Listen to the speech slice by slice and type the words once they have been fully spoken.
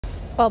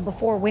Well,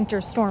 before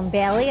Winter Storm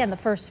Bailey and the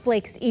first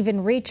flakes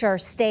even reach our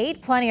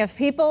state, plenty of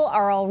people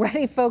are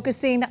already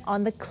focusing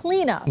on the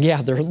cleanup.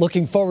 Yeah, they're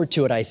looking forward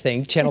to it, I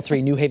think. Channel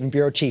 3 New Haven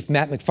Bureau Chief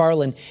Matt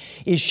McFarland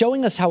is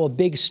showing us how a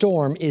big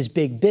storm is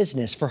big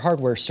business for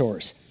hardware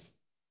stores.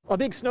 A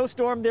big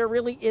snowstorm, there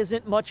really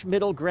isn't much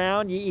middle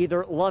ground. You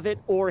either love it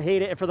or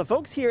hate it. And for the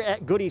folks here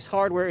at Goody's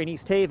Hardware in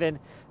East Haven,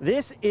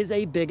 this is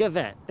a big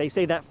event. They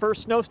say that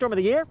first snowstorm of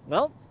the year,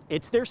 well,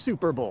 it's their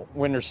Super Bowl.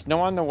 When there's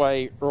snow on the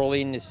way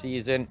early in the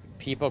season,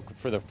 people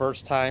for the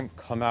first time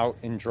come out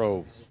in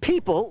droves.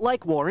 People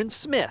like Warren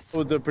Smith.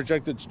 With the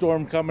projected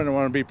storm coming, I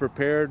want to be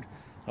prepared.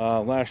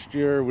 Last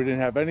year we didn't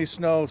have any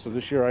snow, so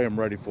this year I am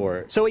ready for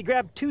it. So he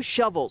grabbed 2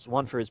 shovels,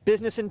 one for his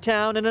business in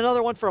town and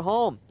another one for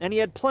home. And he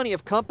had plenty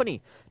of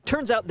company.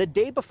 Turns out the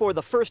day before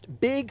the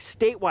first big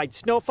statewide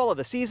snowfall of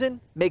the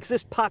season makes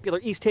this popular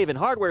East Haven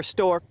hardware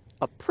store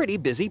a pretty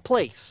busy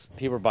place.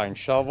 People are buying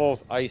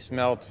shovels, ice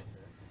melt,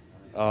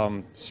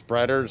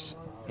 spreaders.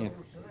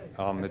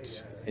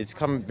 It's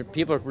coming.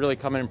 People are really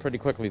coming in pretty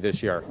quickly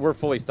this year. We're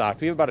fully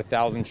stocked. We have about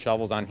 1,000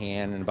 shovels on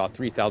hand and about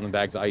 3,000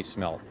 bags of ice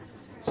melt.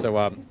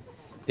 So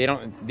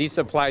these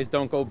supplies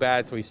don't go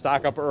bad, so we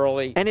stock up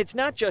early. And it's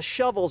not just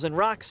shovels and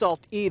rock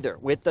salt either.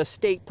 With the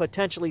state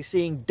potentially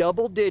seeing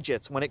double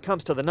digits when it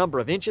comes to the number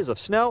of inches of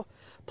snow,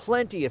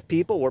 plenty of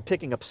people were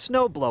picking up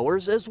snow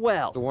blowers as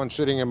well. The one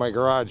sitting in my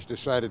garage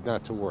decided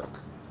not to work.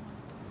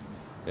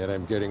 And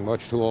I'm getting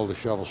much too old to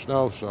shovel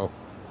snow, so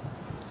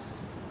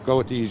go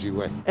with the easy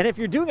way. And if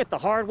you're doing it the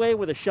hard way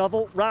with a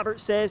shovel,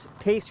 Robert says,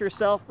 pace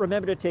yourself.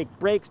 Remember to take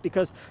breaks,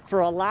 because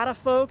for a lot of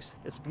folks,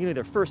 it's beginning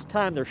their first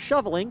time they're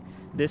shoveling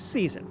this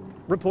season.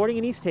 Reporting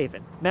in East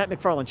Haven, Matt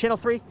McFarland, Channel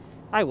 3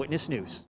 Eyewitness News.